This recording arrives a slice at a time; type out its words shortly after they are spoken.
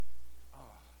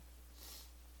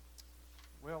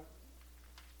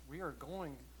are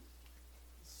going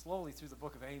slowly through the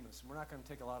book of Amos. We're not going to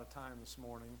take a lot of time this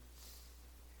morning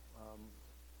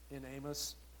in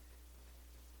Amos.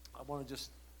 I want to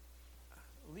just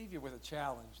leave you with a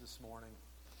challenge this morning,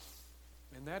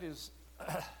 and that is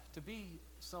to be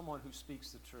someone who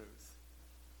speaks the truth.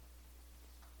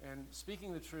 And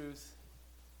speaking the truth,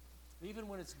 even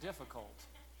when it's difficult.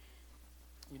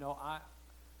 You know,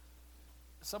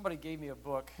 somebody gave me a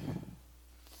book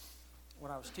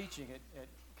when I was teaching at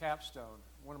Capstone,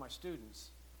 one of my students,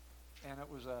 and it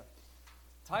was a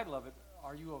title of it,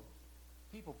 "Are You a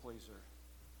People Pleaser?"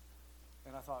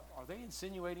 And I thought, are they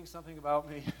insinuating something about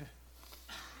me?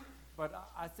 But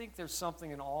I think there's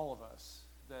something in all of us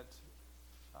that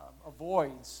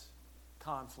avoids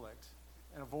conflict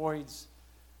and avoids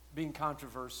being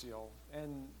controversial,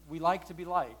 and we like to be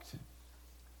liked.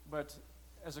 But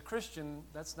as a Christian,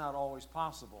 that's not always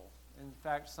possible. In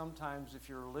fact, sometimes if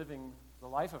you're living the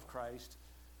life of Christ,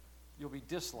 you'll be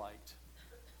disliked.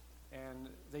 And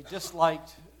they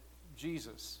disliked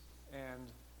Jesus.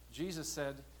 And Jesus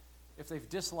said, if they've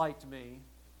disliked me,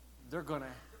 they're going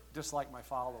to dislike my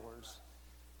followers.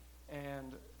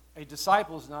 And a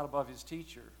disciple is not above his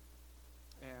teacher.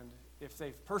 And if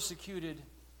they've persecuted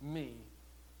me,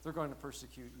 they're going to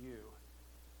persecute you.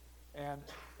 And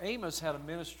Amos had a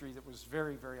ministry that was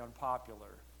very, very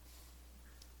unpopular.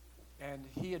 And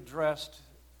he addressed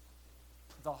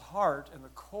the heart and the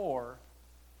core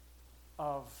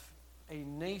of a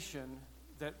nation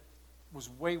that was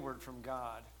wayward from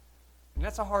God. And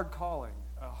that's a hard calling,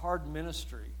 a hard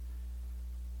ministry.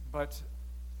 But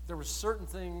there were certain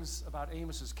things about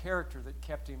Amos's character that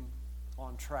kept him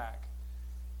on track.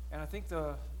 And I think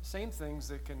the same things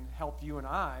that can help you and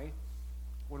I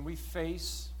when we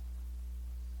face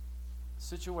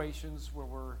situations where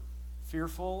we're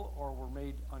fearful or we're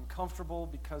made uncomfortable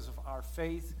because of our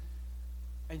faith,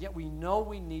 and yet we know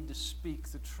we need to speak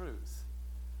the truth.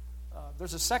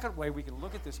 There's a second way we can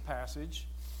look at this passage,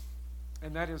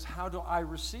 and that is, how do I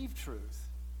receive truth?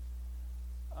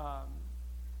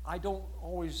 I don't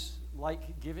always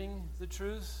like giving the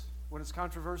truth when it's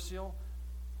controversial,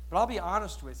 but I'll be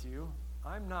honest with you,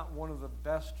 I'm not one of the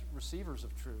best receivers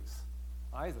of truth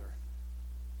either.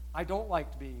 I don't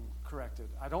like being corrected.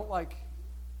 I don't like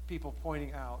people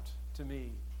pointing out to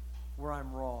me where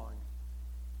I'm wrong,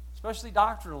 especially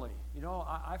doctrinally. You know,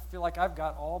 I feel like I've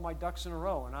got all my ducks in a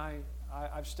row, and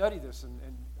I've studied this, and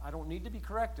I don't need to be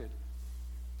corrected.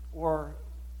 Or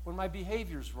when my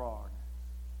behavior's wrong,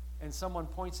 and someone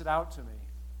points it out to me,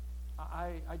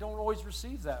 I don't always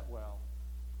receive that well.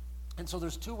 And so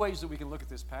there's two ways that we can look at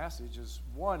this passage.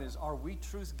 One is, are we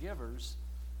truth givers?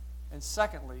 And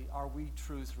secondly, are we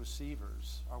truth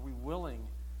receivers? Are we willing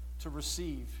to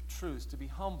receive truth, to be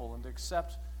humble and to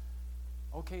accept,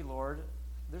 okay, Lord,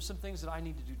 there's some things that I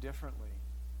need to do differently.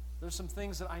 There's some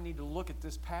things that I need to look at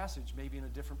this passage maybe in a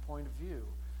different point of view.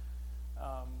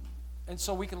 And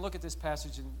so we can look at this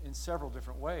passage in several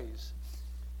different ways.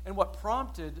 And what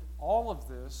prompted all of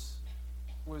this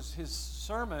was his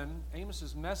sermon,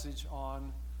 Amos's message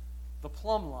on the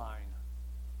plumb line.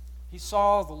 He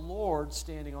saw the Lord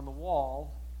standing on the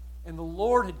wall, and the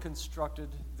Lord had constructed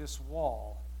this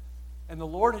wall. And the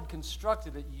Lord had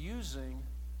constructed it using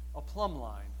a plumb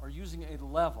line, or using a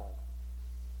level.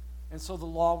 And so the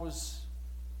wall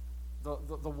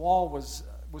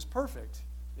was perfect.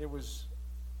 It was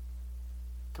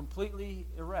completely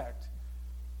erect.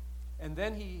 And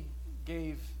then he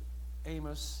gave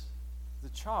Amos the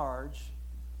charge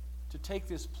to take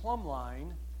this plumb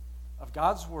line of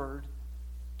God's word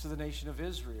to the nation of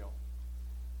Israel.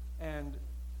 And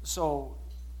so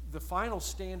the final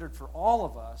standard for all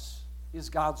of us is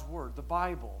God's word, the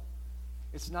Bible.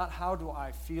 It's not how do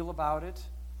I feel about it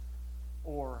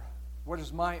or what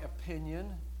is my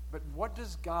opinion, but what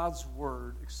does God's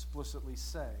word explicitly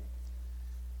say?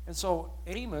 And so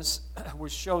Amos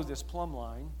was showed this plumb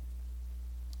line,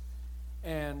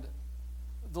 and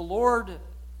the Lord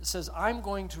says, I'm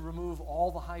going to remove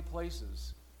all the high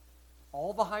places.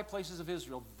 All the high places of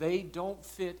Israel, they don't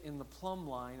fit in the plumb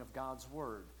line of God's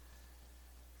word.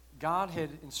 God had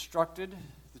instructed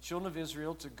the children of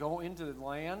Israel to go into the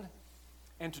land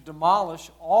and to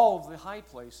demolish all of the high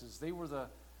places. They were the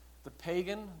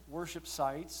pagan worship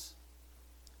sites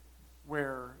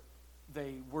where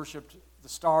they worshipped the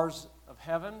stars of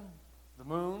heaven, the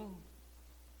moon,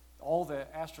 all the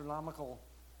astronomical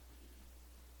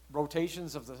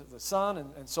rotations of the sun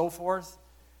and so forth.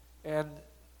 And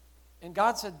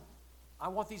God said, I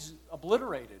want these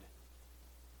obliterated.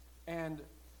 And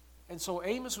so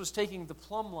Amos was taking the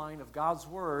plumb line of God's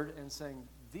word and saying,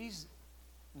 these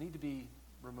need to be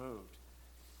removed.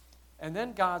 And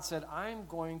then God said, I'm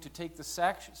going to take the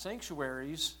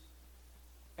sanctuaries,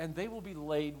 and they will be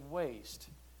laid waste.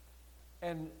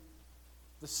 And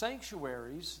the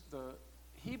sanctuaries, the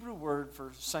Hebrew word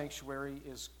for sanctuary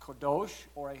is kadosh,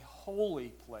 or a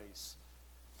holy place.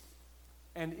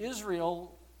 And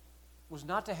Israel was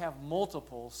not to have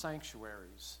multiple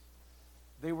sanctuaries.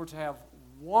 They were to have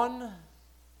one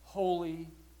holy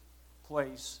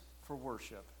place for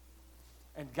worship.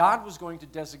 And God was going to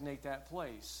designate that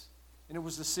place. And it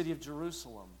was the city of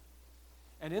Jerusalem.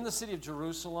 And in the city of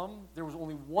Jerusalem, there was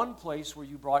only one place where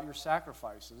you brought your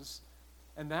sacrifices,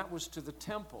 and that was to the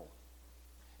temple.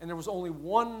 And there was only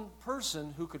one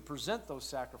person who could present those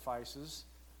sacrifices,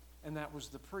 and that was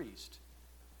the priest.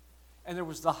 And there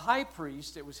was the high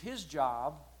priest. It was his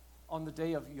job on the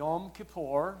day of Yom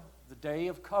Kippur, the day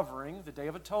of covering, the day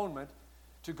of atonement,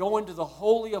 to go into the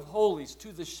Holy of Holies,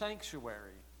 to the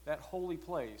sanctuary, that holy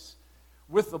place,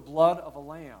 with the blood of a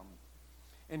lamb.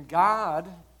 And God,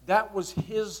 that was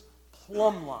his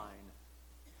plumb line.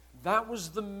 That was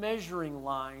the measuring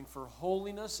line for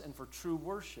holiness and for true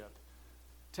worship.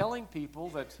 Telling people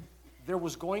that there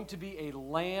was going to be a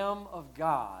Lamb of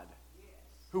God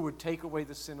who would take away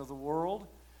the sin of the world.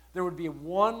 There would be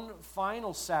one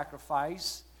final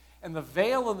sacrifice, and the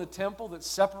veil in the temple that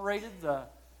separated the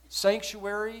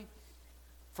sanctuary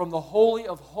from the Holy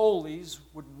of Holies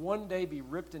would one day be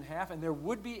ripped in half, and there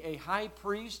would be a high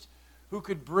priest who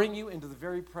could bring you into the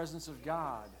very presence of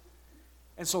God.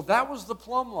 And so that was the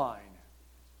plumb line.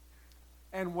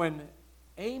 And when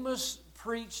Amos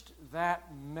preached that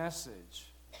message,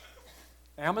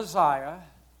 Amaziah,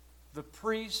 the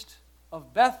priest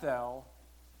of Bethel,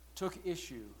 took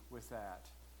issue with that.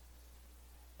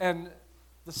 And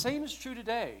the same is true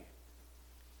today.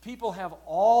 People have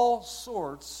all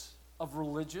sorts of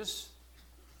religious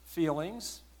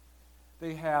feelings.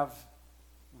 They have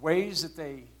ways that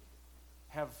they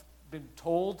have been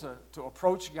told to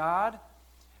approach God.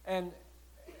 And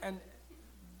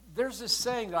there's this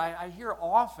saying that I hear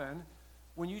often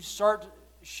when you start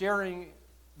sharing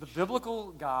the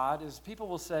biblical God, is people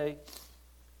will say,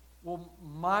 well,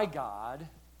 my God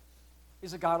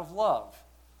is a God of love.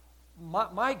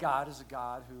 My God is a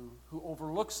God who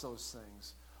overlooks those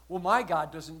things. Well, my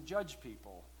God doesn't judge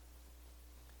people.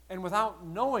 And without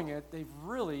knowing it, they've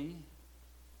really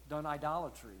done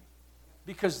idolatry,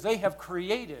 because they have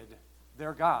created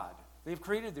their God. They've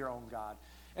created their own God.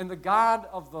 And the God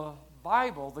of the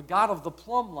Bible, the God of the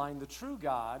plumb line, the true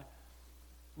God,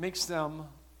 makes them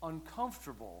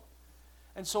uncomfortable.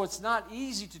 And so it's not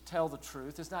easy to tell the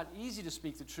truth. It's not easy to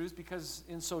speak the truth, because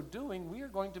in so doing, we are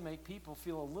going to make people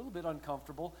feel a little bit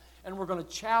uncomfortable, and we're going to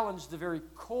challenge the very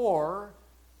core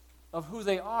of who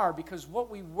they are, because what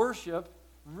we worship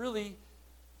really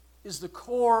is the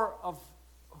core of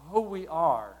who we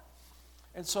are.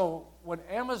 And so when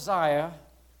Amaziah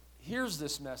hears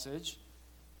this message,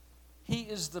 he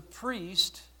is the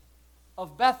priest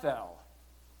of Bethel.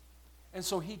 And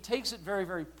so he takes it very,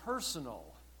 very personal.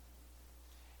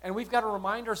 And we've got to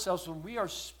remind ourselves, when we are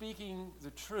speaking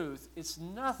the truth, it's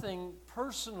nothing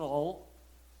personal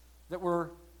that we're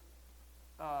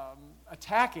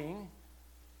attacking,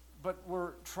 but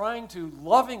we're trying to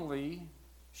lovingly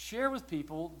share with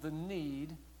people the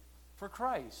need for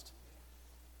Christ.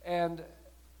 And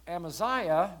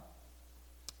Amaziah,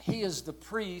 he is the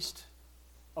priest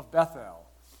of Bethel.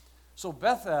 So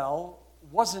Bethel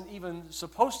wasn't even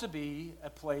supposed to be a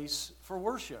place for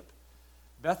worship.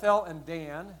 Bethel and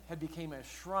Dan had become a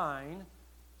shrine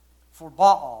for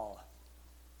Baal.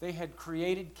 They had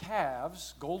created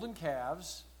calves, golden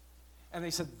calves, and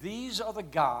they said, these are the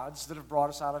gods that have brought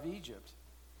us out of Egypt.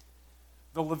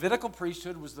 The Levitical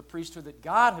priesthood was the priesthood that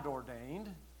God had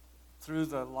ordained through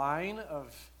the line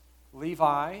of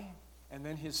Levi and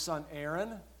then his son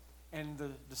Aaron and the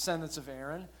descendants of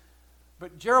Aaron.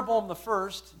 But Jeroboam the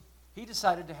first, he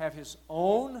decided to have his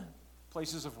own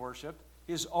places of worship,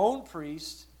 his own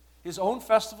priests, his own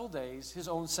festival days, his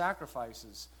own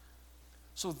sacrifices.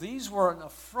 So these were an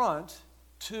affront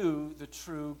to the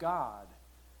true God.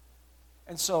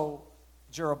 And so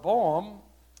Jeroboam,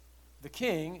 the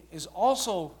king, is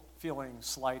also feeling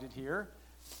slighted here.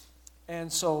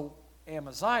 And so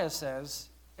Amaziah says,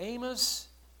 Amos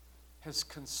has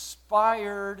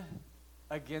conspired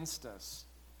against us.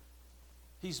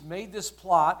 He's made this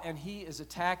plot, and he is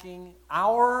attacking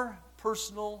our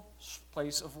personal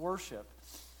place of worship.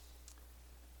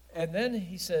 And then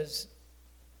he says,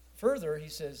 further, he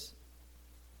says,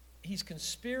 he's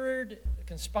conspired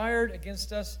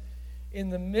against us in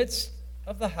the midst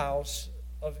of the house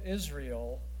of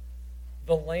Israel.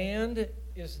 The land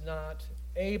is not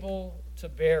able to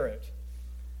bear it.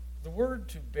 The word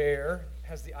to bear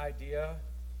has the idea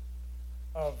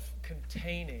of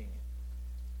containing.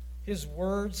 His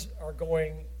words are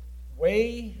going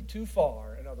way too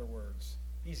far, in other words.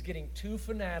 He's getting too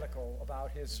fanatical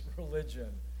about his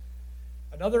religion.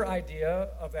 Another idea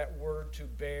of that word to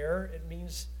bear, it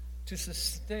means to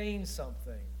sustain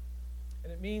something.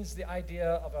 And it means the idea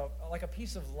of like a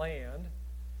piece of land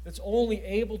that's only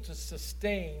able to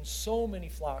sustain so many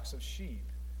flocks of sheep.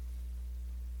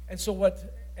 And so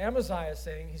what Amaziah is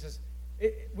saying, he says,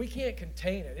 we can't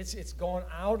contain it. It's gone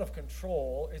out of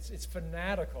control. It's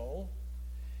fanatical.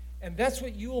 And that's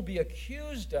what you will be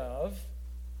accused of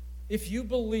if you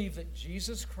believe that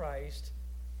Jesus Christ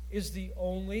is the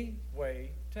only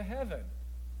way to heaven.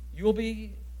 You will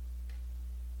be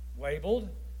labeled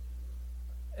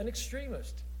an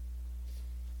extremist.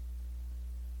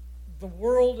 The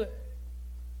world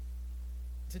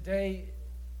today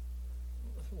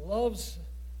loves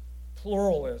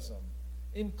pluralism,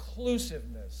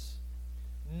 inclusiveness,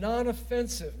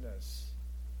 non-offensiveness.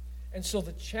 And so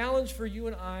the challenge for you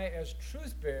and I as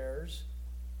truth bearers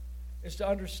is to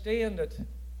understand that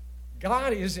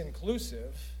God is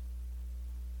inclusive,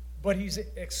 but he's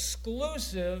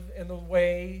exclusive in the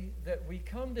way that we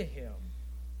come to him.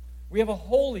 We have a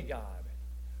holy God.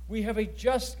 We have a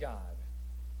just God.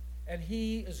 And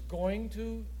he is going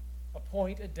to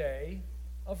appoint a day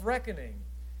of reckoning.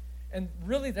 And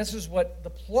really, this is what the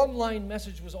plumb line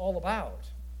message was all about.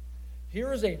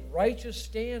 Here is a righteous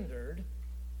standard.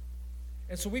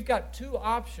 And so we've got two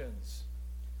options.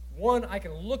 One, I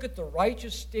can look at the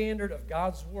righteous standard of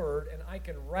God's word and I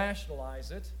can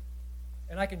rationalize it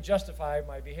and I can justify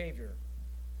my behavior.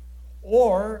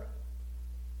 Or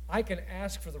I can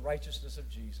ask for the righteousness of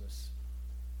Jesus.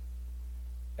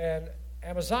 And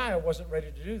Amaziah wasn't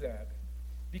ready to do that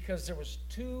because there was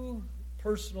too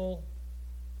personal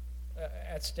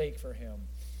at stake for him.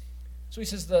 So he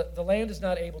says the land is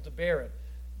not able to bear it.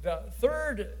 The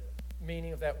third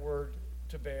meaning of that word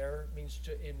to bear means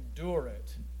to endure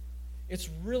it. It's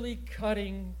really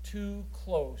cutting too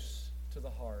close to the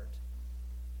heart.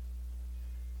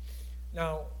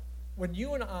 Now, when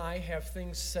you and I have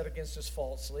things said against us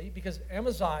falsely, because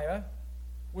Amaziah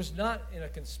was not in a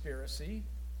conspiracy,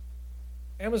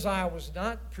 Amaziah was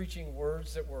not preaching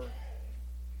words that were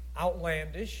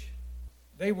outlandish.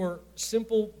 They were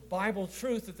simple Bible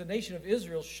truth that the nation of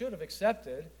Israel should have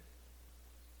accepted.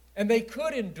 And they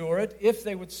could endure it if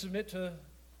they would submit to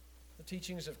the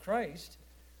teachings of Christ.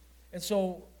 And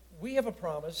so we have a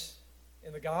promise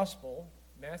in the gospel,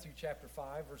 Matthew chapter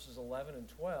 5, verses 11 and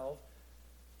 12,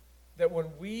 that when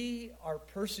we are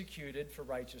persecuted for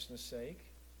righteousness' sake,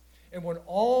 and when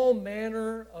all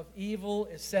manner of evil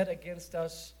is said against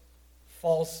us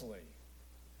falsely,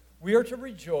 we are to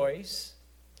rejoice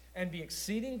and be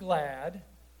exceeding glad,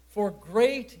 for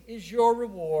great is your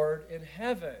reward in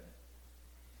heaven.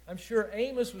 I'm sure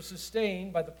Amos was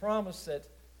sustained by the promise that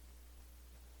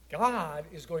God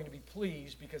is going to be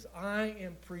pleased because I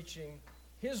am preaching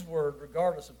his word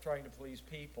regardless of trying to please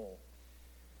people.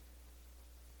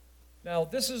 Now,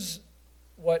 this is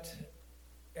what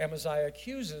Amaziah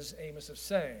accuses Amos of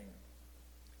saying.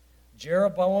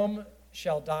 Jeroboam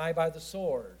shall die by the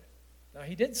sword. Now,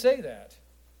 he did say that.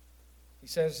 He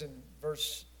says in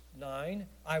verse 9,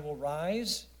 I will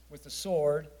rise with the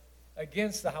sword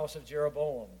against the house of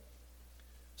Jeroboam.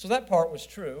 So that part was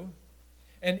true.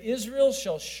 And Israel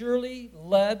shall surely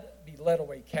be led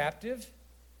away captive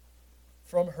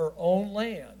from her own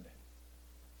land.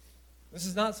 This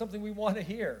is not something we want to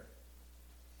hear.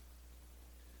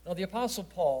 Now, the Apostle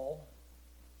Paul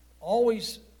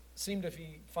always seemed to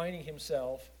be finding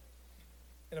himself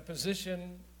in a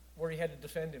position where he had to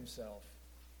defend himself.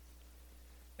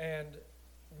 And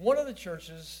one of the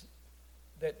churches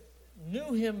that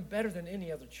knew him better than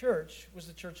any other church was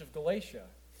the church of Galatia.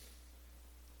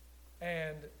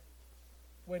 And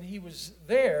when he was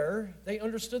there, they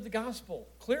understood the gospel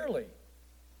clearly,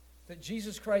 that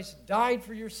Jesus Christ died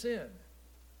for your sin.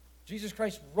 Jesus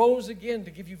Christ rose again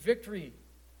to give you victory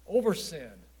over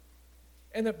sin.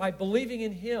 And that by believing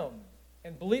in him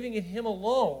and believing in him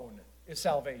alone is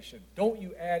salvation. Don't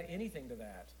you add anything to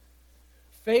that.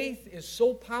 Faith is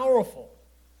so powerful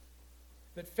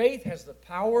that faith has the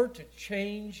power to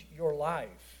change your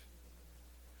life.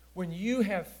 When you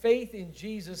have faith in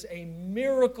Jesus, a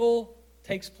miracle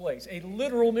takes place, a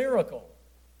literal miracle.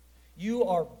 You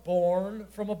are born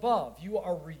from above. You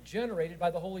are regenerated by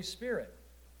the Holy Spirit.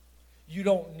 You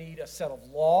don't need a set of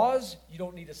laws. You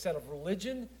don't need a set of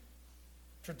religion,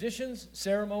 traditions,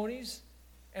 ceremonies.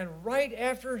 And right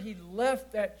after he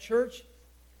left that church,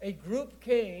 a group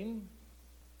came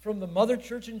from the mother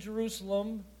church in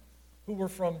Jerusalem who were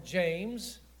from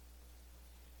James,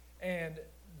 And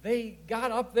they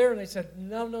got up there and they said,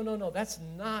 no, that's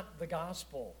not the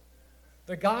gospel.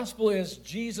 The gospel is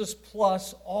Jesus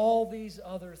plus all these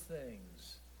other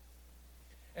things.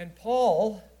 And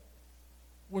Paul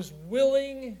was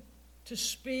willing to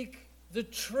speak the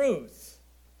truth.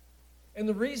 And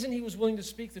the reason he was willing to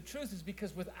speak the truth is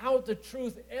because without the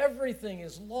truth, everything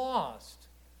is lost.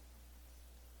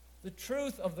 The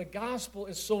truth of the gospel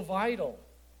is so vital.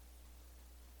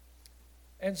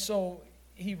 And so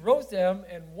he wrote them,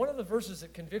 and one of the verses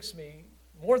that convicts me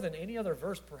more than any other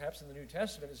verse perhaps in the New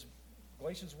Testament is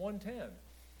Galatians 1:10.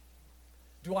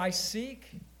 Do I seek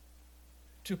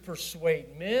to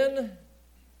persuade men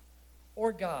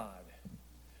or God?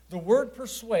 The word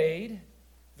persuade,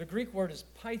 the Greek word is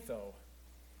pytho,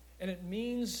 and it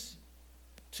means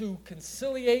to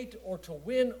conciliate or to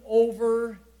win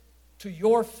over to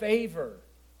your favor.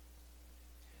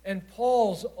 And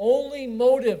Paul's only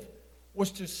motive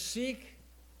was to seek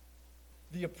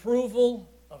the approval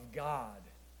of God.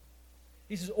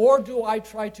 He says, or do I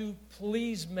try to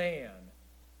please man?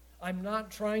 I'm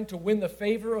not trying to win the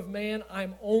favor of man.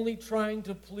 I'm only trying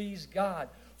to please God.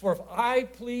 For if I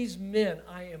please men,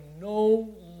 I am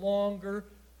no longer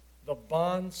the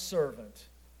bondservant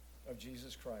of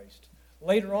Jesus Christ.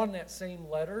 Later on in that same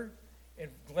letter, in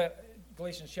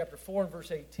Galatians chapter 4 and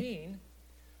verse 18,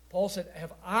 Paul said,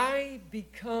 have I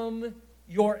become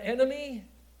your enemy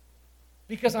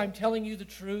because I'm telling you the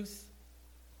truth?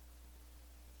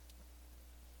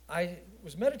 I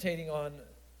was meditating on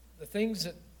the things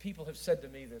that people have said to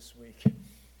me this week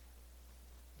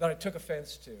that I took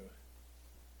offense to.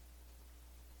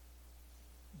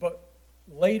 But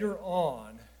later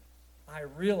on, I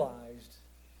realized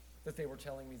that they were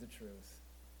telling me the truth.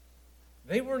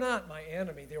 They were not my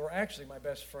enemy. They were actually my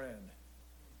best friend.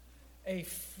 A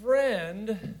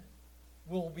friend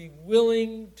will be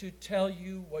willing to tell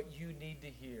you what you need to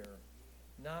hear,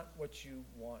 not what you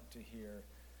want to hear.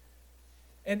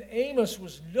 And Amos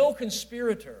was no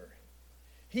conspirator.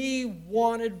 He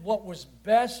wanted what was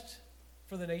best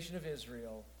for the nation of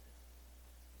Israel,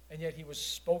 and yet he was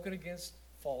spoken against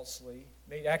falsely,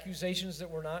 made accusations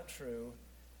that were not true,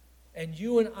 and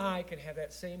you and I can have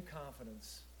that same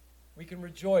confidence. We can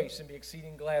rejoice and be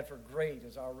exceeding glad, for great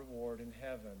is our reward in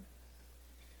heaven.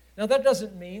 Now, that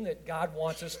doesn't mean that God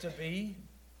wants us to be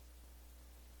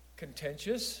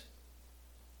contentious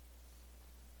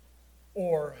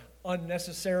or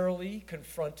unnecessarily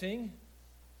confronting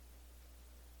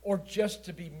or just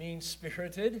to be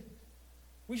mean-spirited.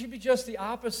 We should be just the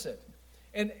opposite.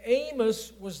 And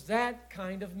Amos was that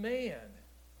kind of man.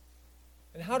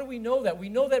 And how do we know that? We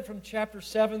know that from chapter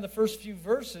 7, the first few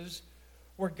verses,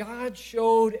 where God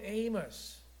showed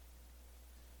Amos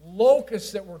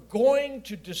locusts that were going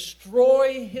to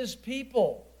destroy his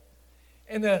people.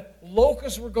 And the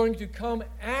locusts were going to come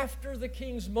after the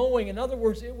king's mowing. In other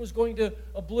words, it was going to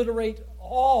obliterate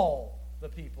all the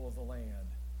people of the land.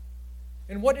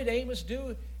 And what did Amos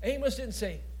do? Amos didn't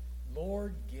say,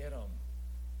 Lord, get them.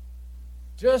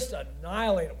 Just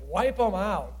annihilate them. Wipe them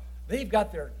out. They've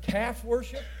got their calf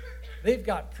worship. They've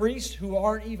got priests who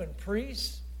aren't even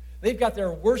priests. They've got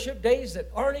their worship days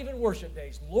that aren't even worship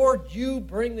days. Lord, you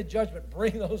bring the judgment.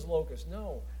 Bring those locusts.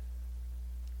 No.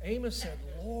 Amos said,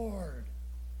 Lord,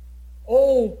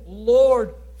 oh,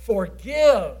 Lord,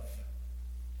 forgive.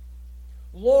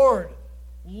 Lord,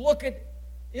 look at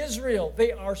Israel.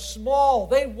 They are small.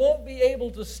 They won't be able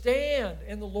to stand.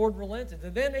 And the Lord relented.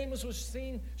 And then Amos was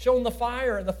shown the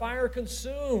fire, and the fire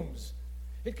consumes.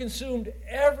 It consumed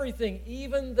everything,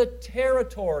 even the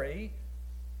territory.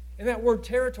 And that word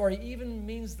territory even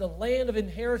means the land of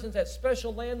inheritance, that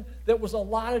special land that was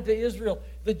allotted to Israel.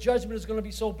 The judgment is going to be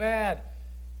so bad.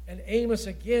 And Amos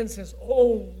again says,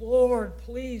 oh, Lord,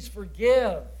 please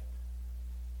forgive.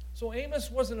 So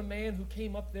Amos wasn't a man who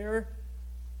came up there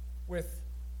with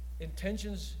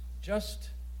intentions just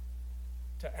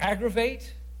to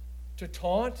aggravate, to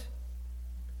taunt.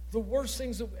 The worst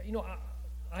things that,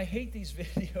 I hate these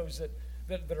videos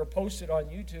that are posted on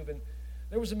YouTube. And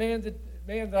there was a man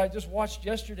that I just watched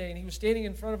yesterday, and he was standing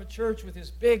in front of a church with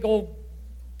his big old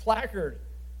placard.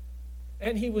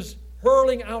 And he was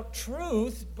hurling out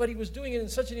truth, but he was doing it in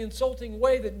such an insulting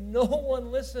way that no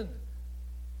one listened.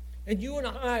 And you and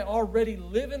I already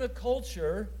live in a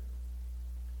culture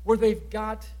where they've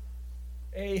got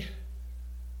a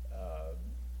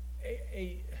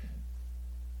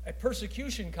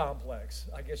persecution complex,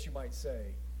 I guess you might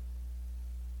say.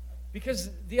 Because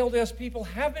the LDS people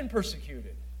have been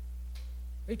persecuted.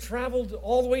 They traveled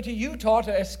all the way to Utah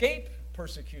to escape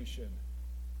persecution.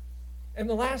 And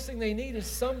the last thing they need is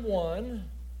someone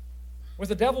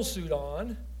with a devil suit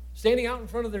on, standing out in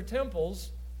front of their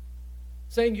temples,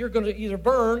 saying you're going to either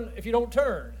burn if you don't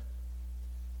turn.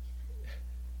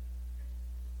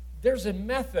 There's a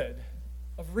method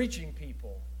of reaching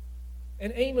people.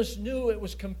 And Amos knew it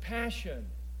was compassion.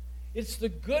 It's the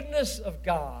goodness of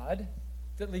God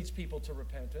that leads people to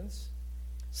repentance.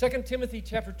 2 Timothy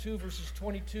chapter 2, verses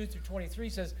 22 through 23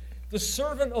 says, the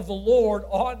servant of the Lord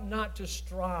ought not to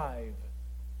strive.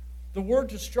 The word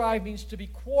to strive means to be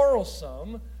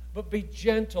quarrelsome, but be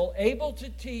gentle, able to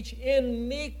teach in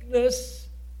meekness,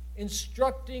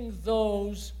 instructing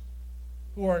those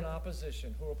who are in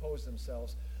opposition, who oppose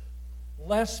themselves,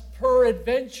 lest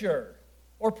peradventure,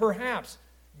 or perhaps,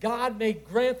 God may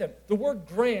grant them. The word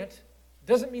grant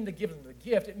doesn't mean to give them the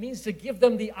gift. It means to give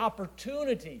them the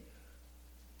opportunity.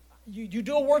 You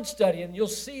do a word study and you'll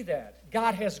see that.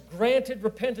 God has granted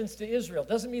repentance to Israel.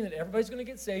 Doesn't mean that everybody's going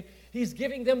to get saved. He's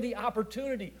giving them the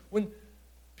opportunity. When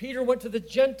Peter went to the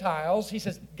Gentiles, he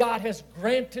says, God has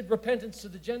granted repentance to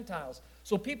the Gentiles.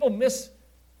 So people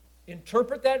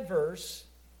misinterpret that verse,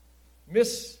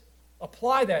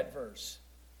 misapply that verse.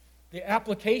 The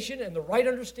application and the right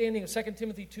understanding of 2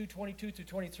 Timothy 2, 22 through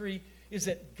 23 is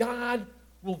that God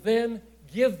will then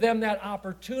give them that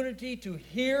opportunity to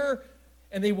hear,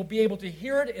 and they will be able to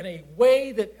hear it in a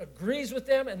way that agrees with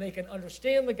them, and they can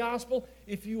understand the gospel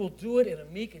if you will do it in a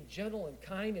meek and gentle and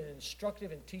kind and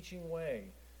instructive and teaching way.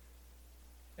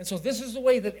 And so this is the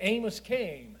way that Amos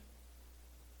came.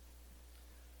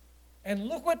 And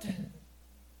look what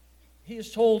he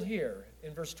is told here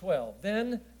in verse 12.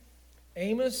 Then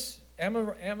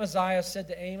Amaziah said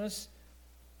to Amos,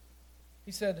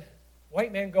 he said,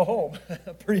 white man, go home,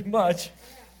 pretty much.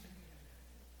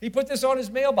 He put this on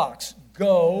his mailbox.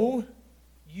 Go,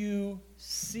 you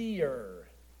seer.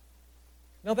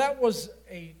 Now that was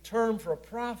a term for a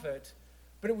prophet,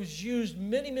 but it was used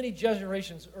many, many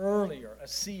generations earlier, a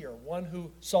seer, one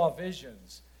who saw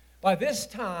visions. By this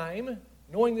time,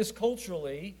 knowing this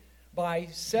culturally, by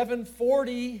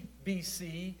 740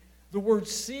 BC, the word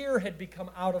seer had become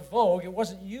out of vogue. It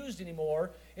wasn't used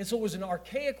anymore. And so it was an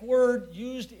archaic word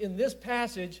used in this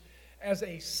passage as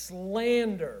a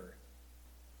slander.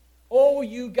 Oh,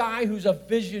 you guy who's a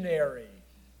visionary.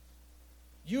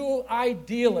 You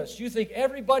idealist. You think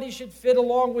everybody should fit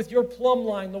along with your plumb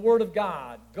line, the Word of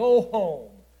God. Go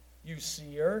home, you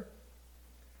seer.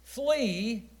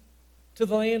 Flee to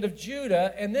the land of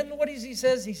Judah. And then what does he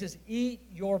says? He says, eat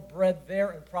your bread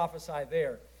there and prophesy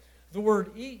there. The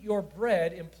word eat your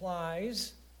bread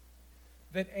implies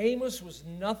that Amos was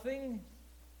nothing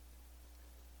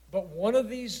but one of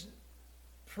these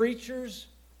preachers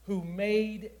who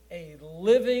made a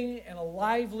living and a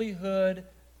livelihood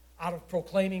out of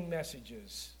proclaiming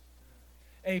messages.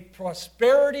 A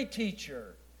prosperity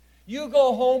teacher. You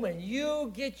go home and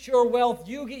you get your wealth,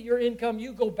 you get your income,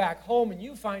 you go back home and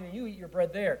you find and you eat your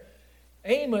bread there.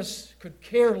 Amos could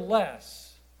care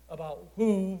less about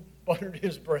who buttered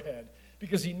his bread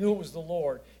because he knew it was the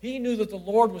Lord. He knew that the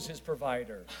Lord was his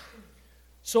provider.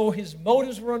 So his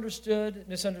motives were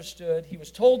misunderstood. He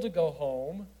was told to go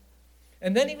home.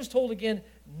 And then he was told again,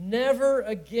 never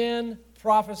again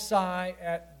prophesy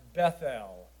at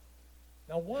Bethel.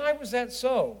 Now, why was that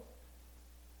so?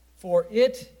 For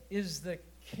it is the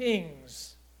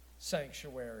king's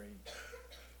sanctuary.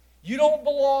 You don't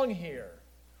belong here.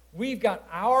 We've got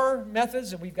our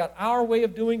methods and we've got our way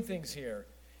of doing things here.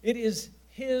 It is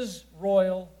his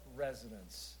royal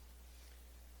residence.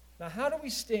 Now, how do we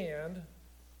stand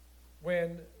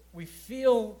when we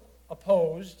feel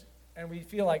opposed and we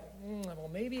feel like, well,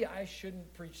 maybe I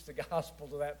shouldn't preach the gospel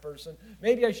to that person.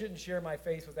 Maybe I shouldn't share my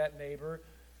faith with that neighbor.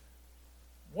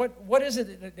 What is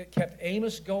it that kept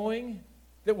Amos going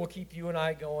that will keep you and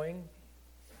I going?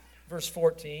 Verse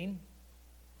 14,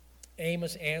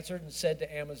 Amos answered and said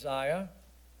to Amaziah,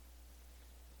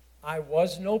 I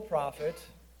was no prophet,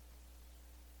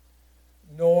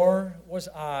 nor was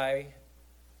I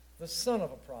the son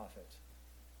of a prophet.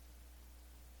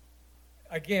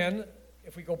 Again,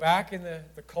 if we go back in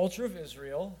the culture of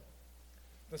Israel,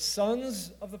 the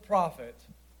sons of the prophet,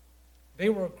 they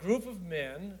were a group of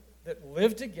men that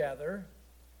lived together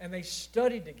and they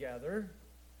studied together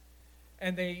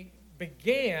and they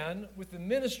began with the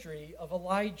ministry of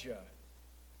Elijah.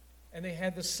 And they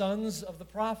had the sons of the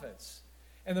prophets.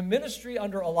 And the ministry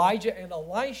under Elijah and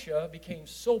Elisha became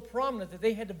so prominent that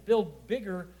they had to build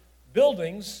bigger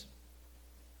buildings,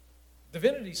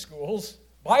 divinity schools,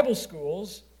 Bible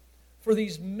schools, for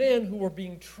these men who were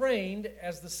being trained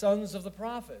as the sons of the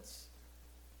prophets.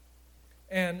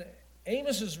 And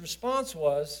Amos's response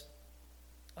was,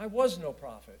 I was no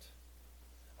prophet.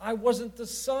 I wasn't the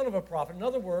son of a prophet. In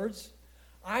other words,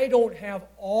 I don't have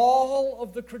all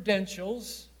of the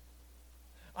credentials.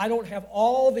 I don't have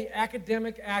all the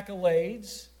academic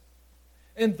accolades.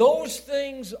 And those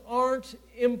things aren't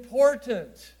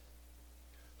important.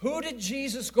 Who did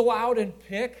Jesus go out and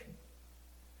pick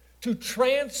to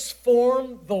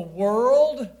transform the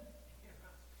world?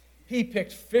 He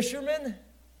picked fishermen.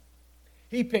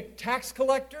 He picked tax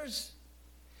collectors.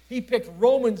 He picked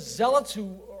Roman zealots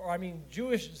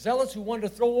Jewish zealots who wanted to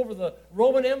throw over the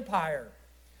Roman Empire.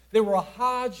 They were a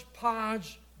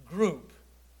hodgepodge group.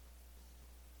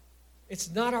 It's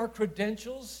not our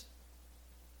credentials.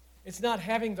 It's not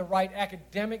having the right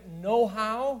academic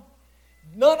know-how.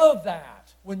 None of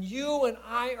that. When you and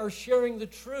I are sharing the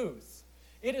truth,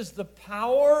 it is the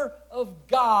power of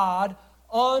God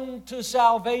unto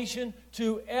salvation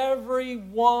to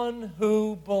everyone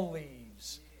who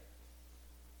believes.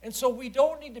 And so we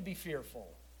don't need to be fearful.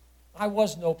 I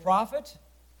was no prophet.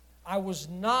 I was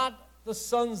not the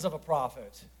sons of a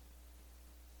prophet.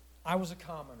 I was a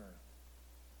commoner.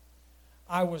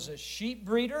 I was a sheep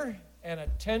breeder and a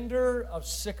tender of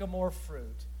sycamore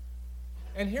fruit.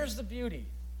 And here's the beauty.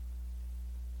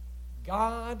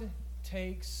 God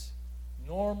takes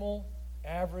normal,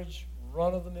 average,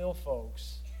 run-of-the-mill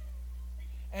folks,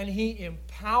 and He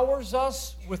empowers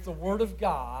us with the Word of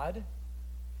God,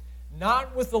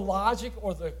 not with the logic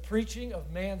or the preaching of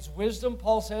man's wisdom,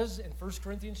 Paul says in 1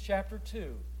 Corinthians chapter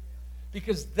 2.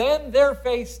 Because then their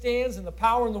faith stands in the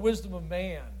power and the wisdom of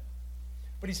man.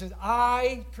 But he says,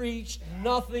 I preached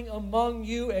nothing among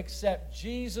you except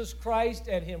Jesus Christ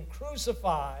and Him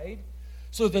crucified,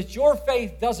 so that your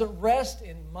faith doesn't rest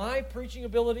in my preaching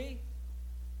ability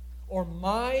or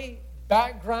my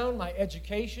background, my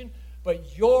education,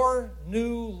 but your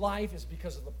new life is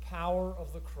because of the power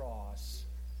of the cross.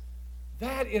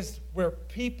 That is where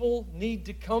people need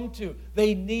to come to.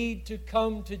 They need to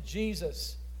come to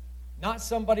Jesus. Not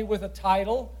somebody with a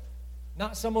title,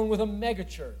 not someone with a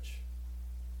megachurch.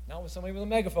 Not with somebody with a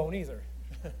megaphone either.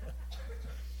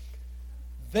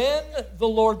 Then the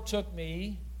Lord took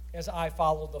me as I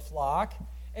followed the flock,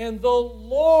 and the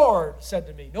Lord said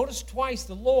to me, notice twice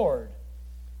the Lord.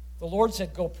 The Lord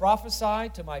said, go prophesy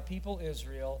to my people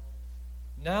Israel.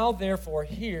 Now therefore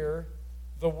hear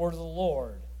the word of the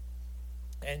Lord.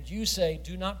 And you say,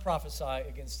 do not prophesy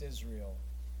against Israel.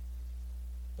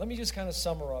 Let me just kind of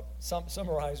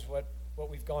summarize what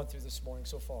we've gone through this morning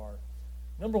so far.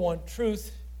 Number one,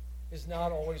 truth is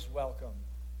not always welcome.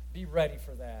 Be ready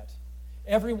for that.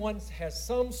 Everyone has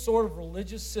some sort of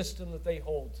religious system that they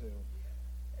hold to.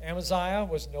 Amaziah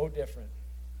was no different.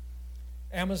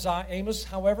 Amos,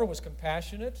 however, was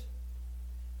compassionate,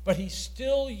 but he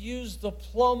still used the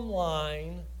plumb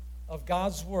line of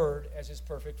God's word as his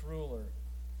perfect ruler.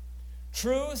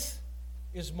 Truth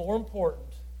is more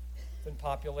important than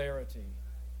popularity.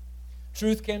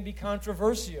 Truth can be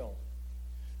controversial.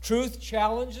 Truth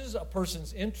challenges a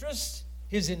person's interests,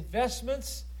 his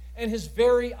investments, and his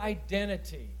very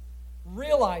identity.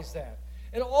 Realize that.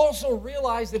 And also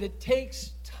realize that it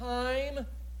takes time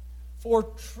for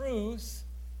truth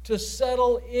to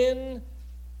settle in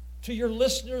to your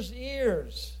listeners'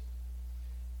 ears.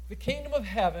 The kingdom of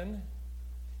heaven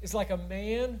is like a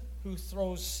man who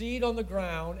throws seed on the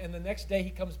ground and the next day he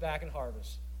comes back and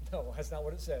harvests. No, that's not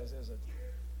what it says, is it?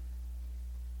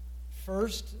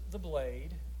 First the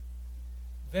blade,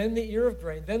 then the ear of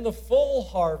grain, then the full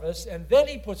harvest, and then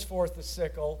he puts forth the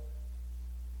sickle,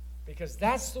 because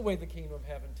that's the way the kingdom of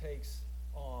heaven takes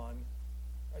on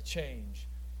a change.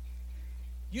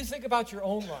 You think about your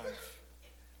own life.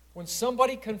 When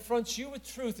somebody confronts you with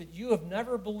truth that you have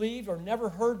never believed or never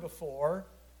heard before,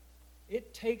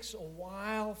 it takes a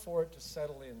while for it to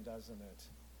settle in, doesn't it?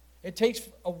 It takes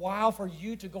a while for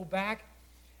you to go back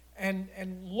and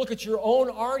look at your own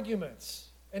arguments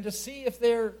and to see if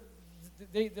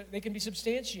they can be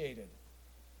substantiated.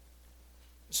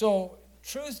 So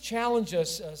truth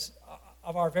challenges us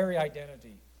of our very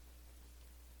identity.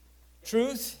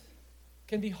 Truth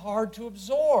can be hard to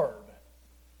absorb.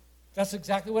 That's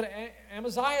exactly what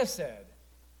Amaziah said.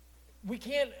 We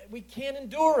can't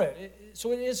endure it.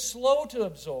 So it is slow to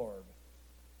absorb.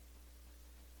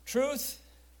 Truth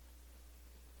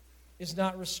is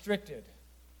not restricted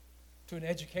to an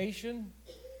education,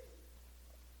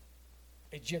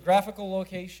 a geographical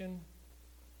location.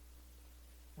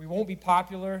 We won't be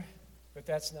popular, but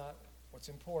that's not what's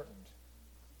important.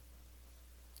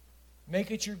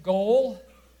 Make it your goal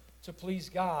to please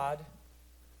God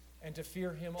and to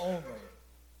fear Him only.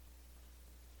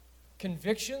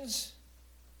 Convictions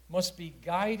must be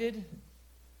guided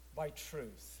by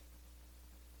truth.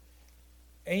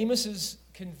 Amos's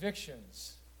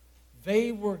convictions,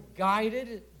 they were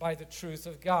guided by the truth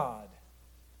of God.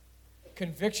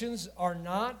 Convictions are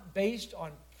not based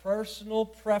on personal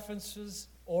preferences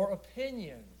or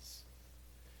opinions.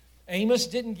 Amos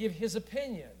didn't give his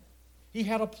opinion. He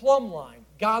had a plumb line,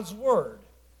 God's Word.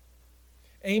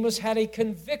 Amos had a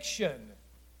conviction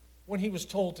when he was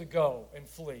told to go and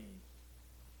flee.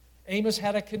 Amos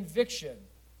had a conviction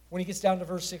when he gets down to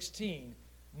verse 16.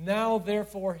 Now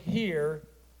therefore hear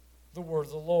the word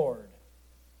of the Lord.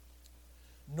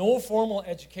 No formal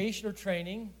education or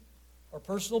training or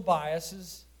personal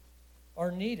biases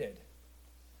are needed.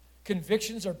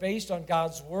 Convictions are based on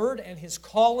God's Word and His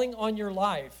calling on your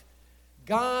life.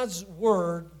 God's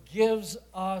Word gives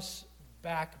us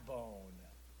backbone.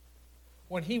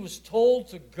 When he was told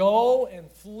to go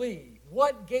and flee,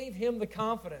 what gave him the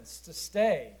confidence to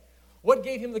stay? What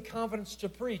gave him the confidence to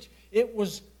preach? It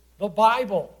was the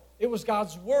Bible. It was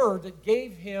God's Word that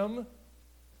gave him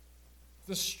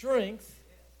the strength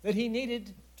that he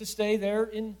needed to stay there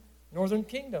in Northern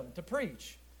Kingdom to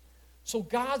preach. So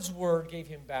God's Word gave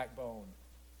him backbone.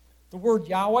 The word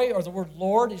Yahweh or the word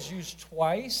Lord is used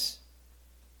twice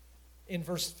in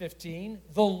verse 15.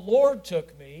 The Lord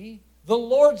took me. The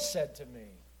Lord said to me.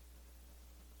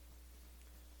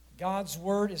 God's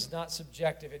Word is not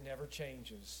subjective. It never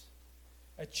changes.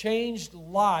 A changed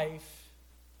life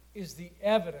is the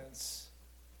evidence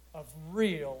of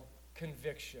real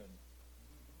conviction.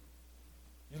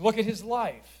 You look at his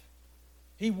life.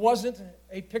 He wasn't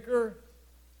a picker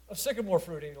of sycamore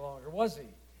fruit any longer, was he?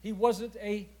 He wasn't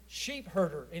a sheep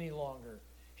herder any longer.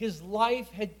 His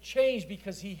life had changed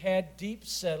because he had deep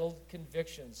settled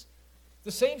convictions.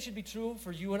 The same should be true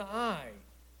for you and I.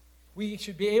 We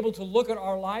should be able to look at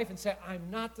our life and say, I'm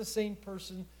not the same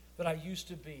person that I used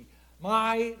to be.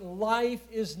 My life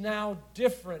is now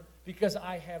different because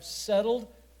I have settled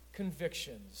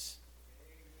convictions.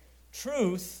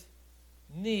 Truth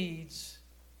needs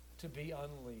to be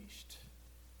unleashed.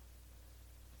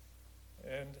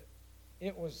 And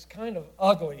it was kind of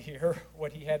ugly here,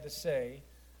 what he had to say.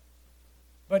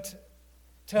 But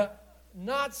to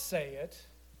not say it,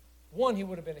 one, he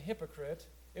would have been a hypocrite.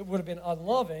 It would have been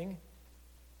unloving.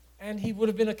 And he would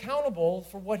have been accountable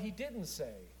for what he didn't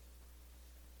say.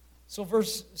 So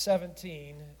verse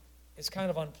 17 is kind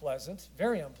of unpleasant,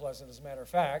 very unpleasant as a matter of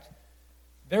fact.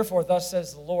 Therefore, thus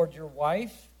says the Lord, your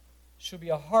wife shall be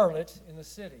a harlot in the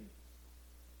city.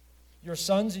 Your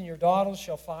sons and your daughters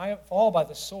shall fall by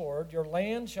the sword. Your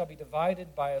land shall be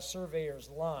divided by a surveyor's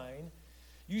line.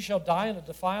 You shall die in a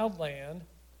defiled land,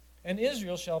 and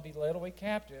Israel shall be led away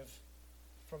captive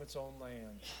from its own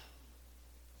land.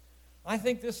 I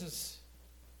think this is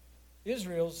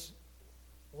Israel's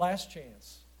last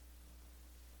chance.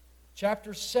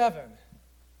 Chapter 7,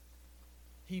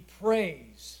 he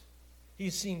prays.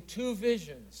 He's seen 2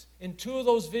 visions. In 2 of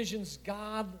those visions,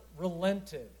 God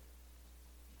relented.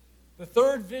 The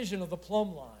 3rd vision of the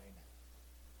plumb line.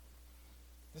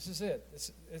 This is it.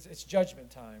 It's judgment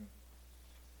time.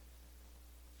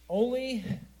 Only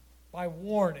by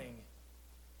warning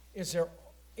is there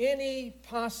any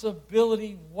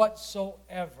possibility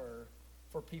whatsoever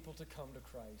for people to come to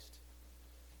Christ.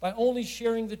 By only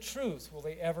sharing the truth will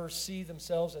they ever see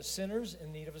themselves as sinners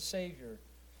in need of a Savior.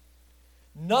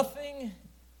 Nothing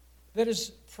that is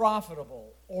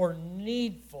profitable or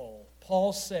needful,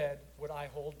 Paul said, would I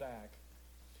hold back.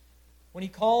 When he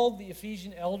called the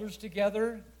Ephesian elders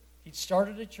together, he'd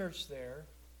started a church there.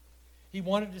 He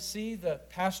wanted to see the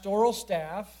pastoral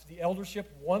staff, the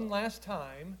eldership, one last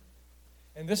time.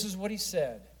 And this is what he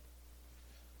said.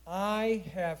 I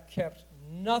have kept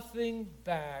nothing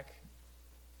back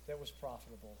that was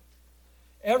profitable.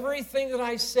 Everything that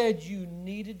I said you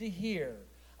needed to hear,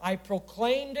 I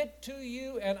proclaimed it to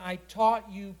you and I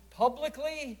taught you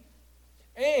publicly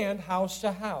and house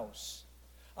to house.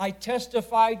 I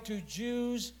testified to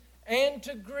Jews and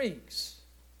to Greeks.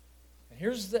 And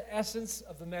here's the essence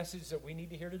of the message that we need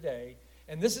to hear today.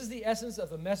 And this is the essence of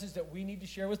the message that we need to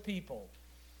share with people.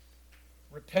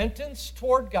 Repentance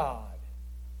toward God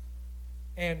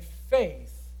and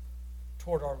faith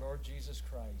toward our Lord Jesus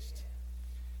Christ.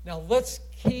 Now let's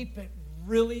keep it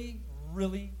really,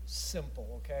 really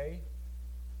simple, okay?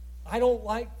 I don't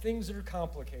like things that are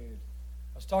complicated.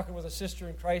 I was talking with a sister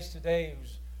in Christ today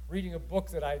who's reading a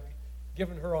book that I'd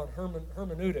given her on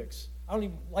hermeneutics. I don't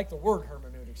even like the word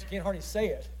hermeneutics. You can't hardly say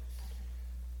it.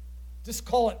 Just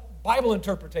call it Bible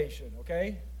interpretation,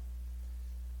 okay?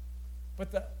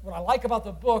 But what I like about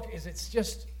the book is it's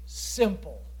just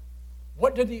simple.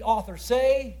 What did the author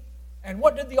say, and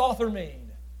what did the author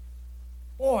mean?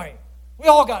 Boy, we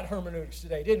all got hermeneutics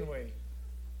today, didn't we?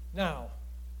 Now,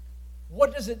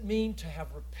 what does it mean to have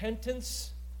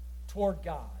repentance toward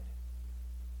God?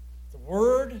 The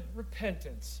word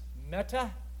repentance,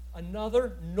 meta,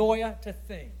 another, noia, to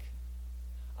think.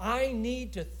 I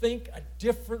need to think a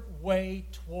different way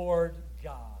toward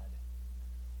God.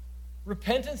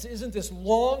 Repentance isn't this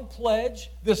long pledge,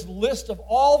 this list of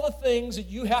all the things that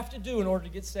you have to do in order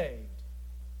to get saved.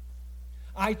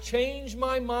 I change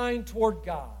my mind toward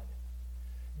God.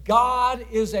 God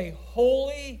is a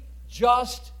holy,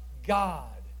 just God.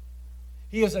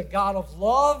 He is a God of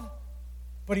love,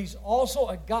 but He's also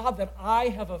a God that I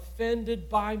have offended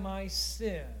by my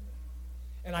sin.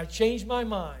 And I change my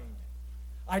mind.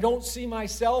 I don't see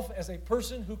myself as a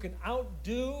person who can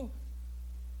outdo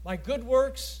my good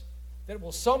works that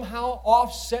will somehow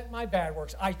offset my bad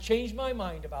works. I changed my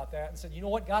mind about that and said, you know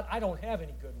what, God, I don't have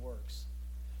any good works.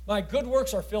 My good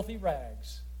works are filthy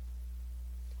rags.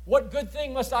 What good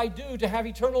thing must I do to have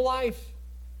eternal life?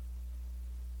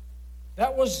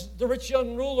 That was the rich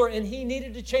young ruler, and he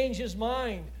needed to change his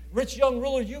mind. Rich young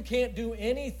ruler, you can't do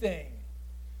anything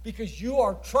because you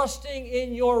are trusting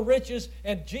in your riches,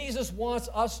 and Jesus wants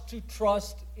us to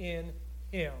trust in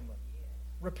Him.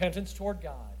 Repentance toward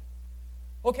God.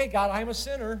 Okay, God, I'm a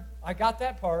sinner. I got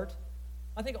that part.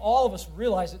 I think all of us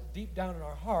realize it deep down in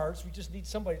our hearts. We just need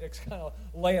somebody to kind of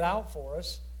lay it out for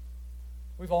us.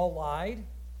 We've all lied.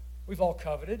 We've all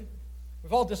coveted.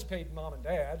 We've all disobeyed mom and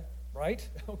dad, right?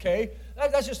 Okay,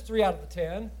 that's just 3 out of the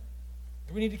 10.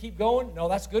 Do we need to keep going? No,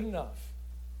 that's good enough.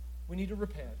 We need to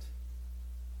repent.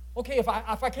 Okay, if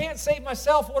I can't save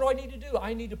myself, what do I need to do?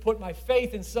 I need to put my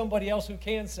faith in somebody else who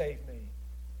can save me.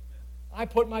 I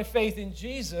put my faith in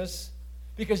Jesus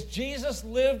because Jesus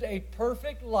lived a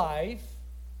perfect life,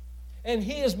 and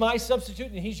He is my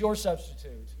substitute, and He's your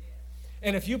substitute.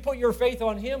 And if you put your faith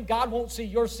on Him, God won't see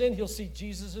your sin. He'll see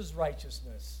Jesus'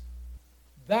 righteousness.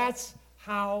 That's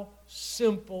how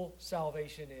simple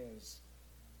salvation is.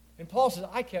 And Paul says,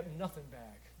 I kept nothing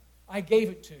back. I gave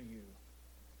it to you.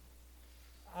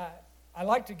 I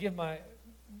like to give an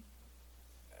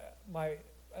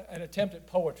attempt at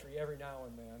poetry every now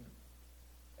and then.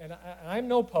 And I'm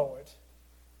no poet,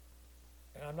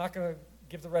 and I'm not going to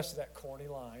give the rest of that corny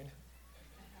line.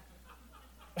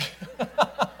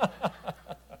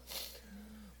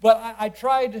 But I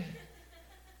tried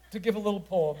to give a little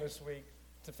poem this week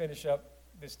to finish up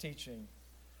this teaching.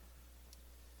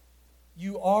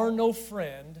 You are no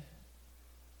friend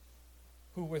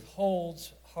who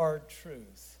withholds hard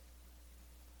truth,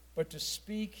 but to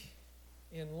speak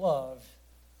in love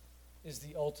is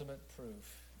the ultimate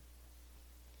proof.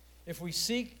 If we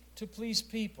seek to please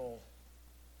people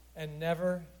and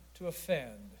never to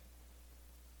offend,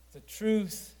 the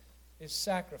truth is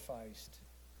sacrificed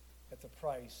at the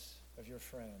price of your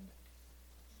friend.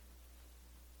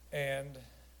 And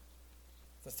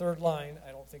the third line,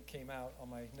 I don't think came out on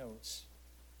my notes.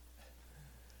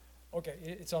 Okay,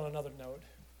 it's on another note.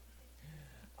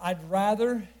 I'd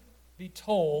rather be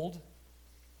told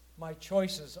my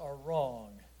choices are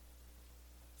wrong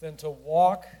than to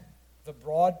walk the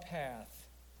broad path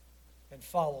and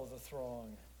follow the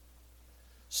throng.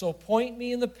 So point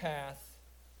me in the path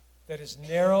that is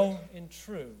narrow and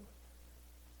true,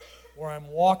 where I'm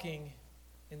walking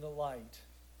in the light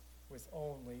with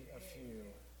only a few.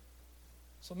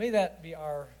 So may that be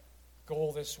our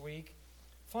goal this week.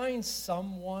 Find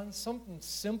someone, something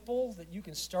simple that you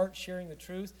can start sharing the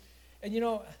truth. And you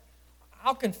know,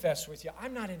 I'll confess with you,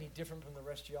 I'm not any different from the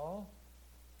rest of y'all.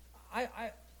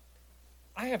 I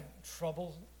have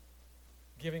trouble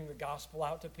giving the gospel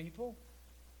out to people.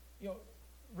 You know,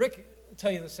 Rick will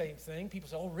tell you the same thing. People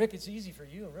say, oh, Rick, it's easy for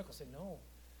you. And Rick will say, no.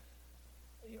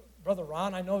 You know, Brother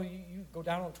Ron, I know you go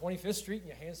down on 25th Street and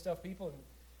you hand stuff people.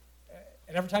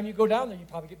 And every time you go down there, you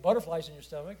probably get butterflies in your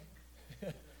stomach,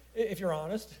 if you're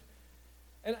honest.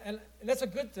 And that's a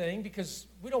good thing because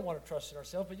we don't want to trust in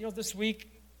ourselves. But, you know, this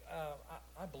week,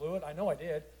 I blew it. I know I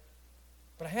did.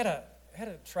 But I had a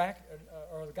track,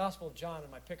 or the Gospel of John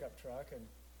in my pickup truck,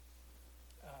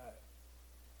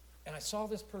 and I saw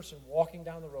this person walking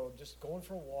down the road, just going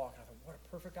for a walk. And I thought, what a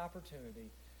perfect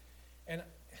opportunity. And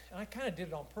I kind of did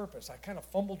it on purpose. I kind of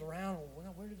fumbled around.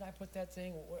 Well, where did I put that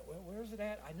thing? Where is it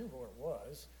at? I knew where it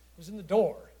was. It was in the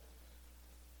door.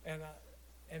 And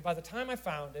by the time I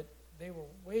found it, they were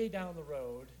way down the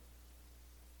road.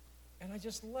 And I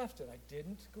just left it. I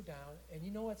didn't go down. And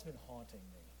you know what's been haunting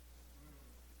me?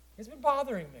 It's been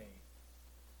bothering me.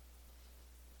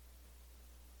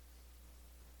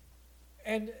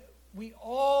 And we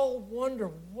all wonder,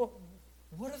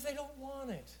 what if they don't want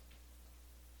it?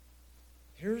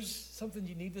 Here's something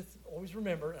you need to always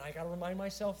remember, and I got to remind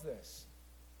myself this.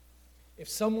 If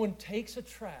someone takes a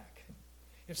track,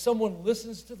 if someone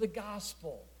listens to the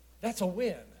gospel, that's a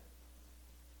win.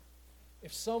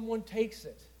 If someone takes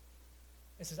it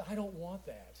and says, I don't want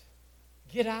that,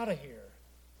 get out of here,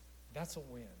 that's a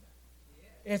win.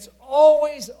 It's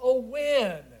always a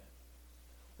win.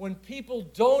 When people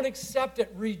don't accept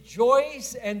it,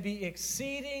 rejoice and be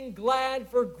exceeding glad,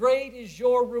 for great is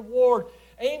your reward.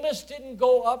 Amos didn't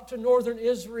go up to northern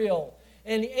Israel,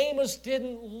 and Amos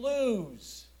didn't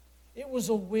lose. It was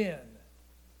a win.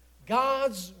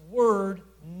 God's word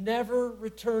never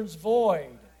returns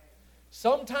void.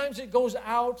 Sometimes it goes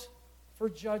out for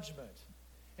judgment,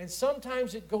 and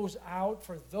sometimes it goes out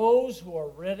for those who are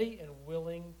ready and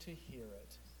willing to hear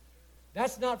it.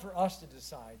 That's not for us to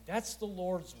decide. That's the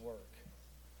Lord's work.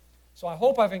 So I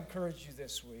hope I've encouraged you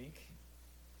this week.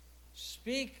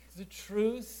 Speak the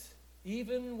truth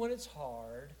even when it's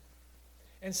hard.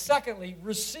 And secondly,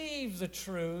 receive the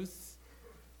truth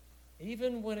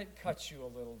even when it cuts you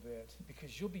a little bit,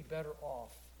 because you'll be better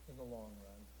off in the long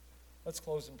run. Let's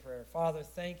close in prayer. Father,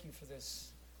 thank you for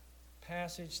this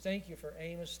passage. Thank you for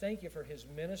Amos. Thank you for his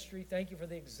ministry. Thank you for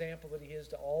the example that he is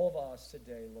to all of us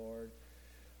today, Lord.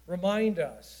 Remind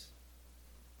us,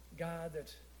 God,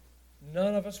 that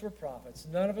none of us were prophets.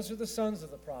 None of us are the sons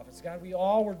of the prophets. God, we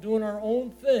all were doing our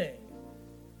own thing.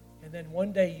 And then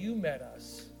one day you met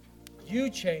us. You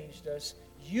changed us.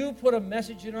 You put a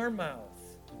message in our mouth.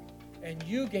 And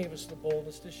you gave us the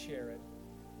boldness to share it.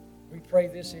 We pray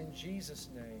this in Jesus'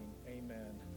 name.